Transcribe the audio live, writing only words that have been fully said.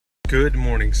Good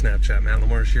morning, Snapchat. Matt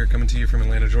Lamarche here, coming to you from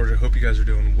Atlanta, Georgia. Hope you guys are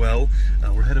doing well.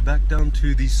 We're headed back down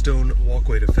to the stone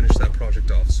walkway to finish that project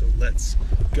off, so let's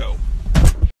go.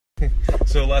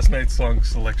 So last night's song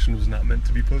selection was not meant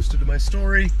to be posted to my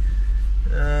story,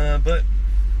 but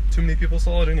too many people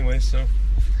saw it anyway, so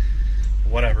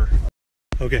whatever.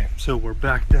 Okay, so we're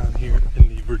back down here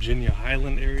in the Virginia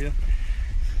Highland area,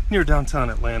 near downtown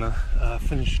Atlanta,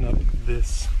 finishing up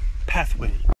this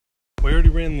pathway. We already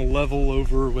ran the level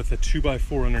over with a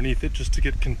 2x4 underneath it just to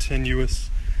get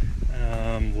continuous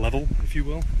level, if you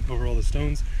will, over all the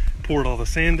stones. Poured all the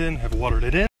sand in, have watered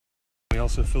it in. We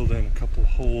also filled in a couple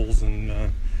holes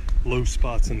and low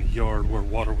spots in the yard where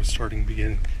water was starting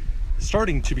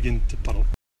to begin to puddle.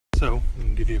 So I'm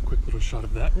gonna give you a quick little shot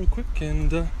of that real quick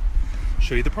and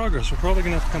show you the progress. We're probably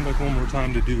gonna have to come back one more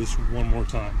time to do this one more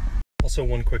time. Also,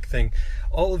 one quick thing,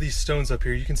 all of these stones up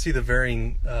here, you can see the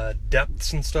varying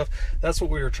depths and stuff. That's what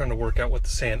we were trying to work out with the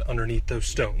sand underneath those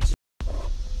stones.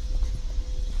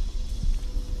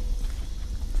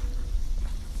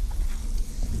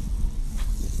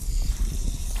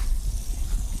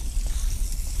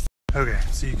 Okay,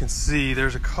 so you can see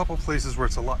there's a couple places where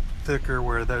it's a lot thicker,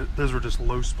 where those were just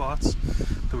low spots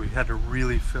that we had to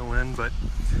really fill in, but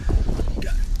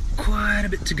got quite a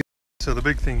bit to go. So the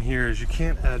big thing here is you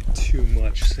can't add too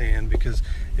much sand, because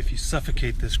if you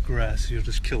suffocate this grass, you'll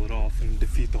just kill it off and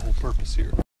defeat the whole purpose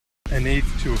here. 1/8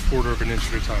 to 1/4 of an inch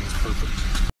at a time is perfect.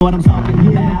 What I'm talking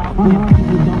about, when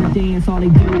people don't dance, all they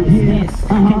do is this.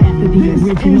 And after the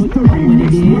original, you know what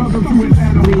it is.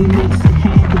 Remix,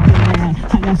 had to go down.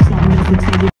 I got something else to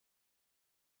tell you.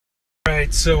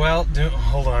 Alright, so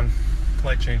hold on,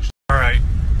 light change. Alright,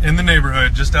 in the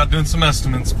neighborhood, just out doing some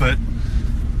estimates, but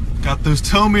got those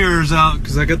tow mirrors out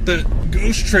because I got that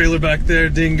ghost trailer back there,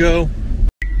 dingo.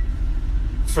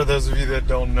 For those of you that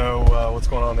don't know what's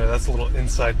going on there, that's a little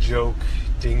inside joke,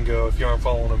 dingo. If you aren't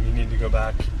following him, you need to go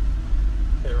back.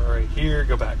 Right here,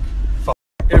 go back.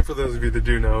 And for those of you that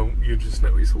do know, you just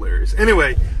know he's hilarious.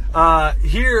 Anyway,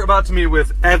 here about to meet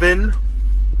with Evan,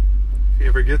 if he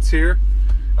ever gets here,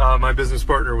 my business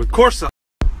partner with Corsa.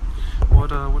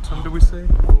 What time did we say?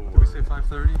 Did we say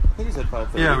 5:30? I think you said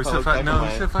 5:30. Yeah, we said 5. No, we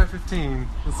said 5:15.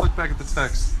 Let's look back at the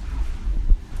text.